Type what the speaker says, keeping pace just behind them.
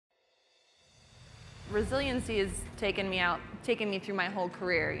Resiliency has taken me through my whole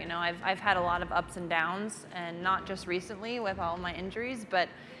career. You know, I've had a lot of ups and downs, and not just recently with all my injuries, but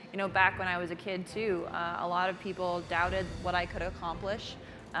you know, back when I was a kid too, a lot of people doubted what I could accomplish.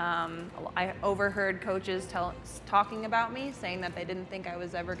 I overheard coaches talking about me, saying that they didn't think I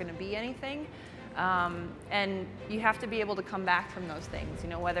was ever going to be anything. And you have to be able to come back from those things, you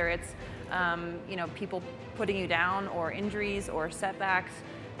know, whether it's you know, people putting you down, or injuries, or setbacks.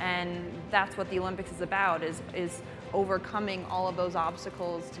 And that's what the Olympics is about, is overcoming all of those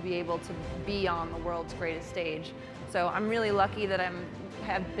obstacles to be able to be on the world's greatest stage. So I'm really lucky that I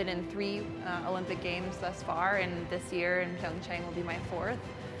have been in 3 Olympic Games thus far, and this year in Pyeongchang will be my 4th.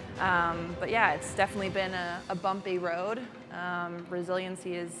 But yeah, it's definitely been a bumpy road.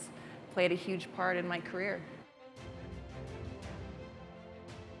 Resiliency has played a huge part in my career.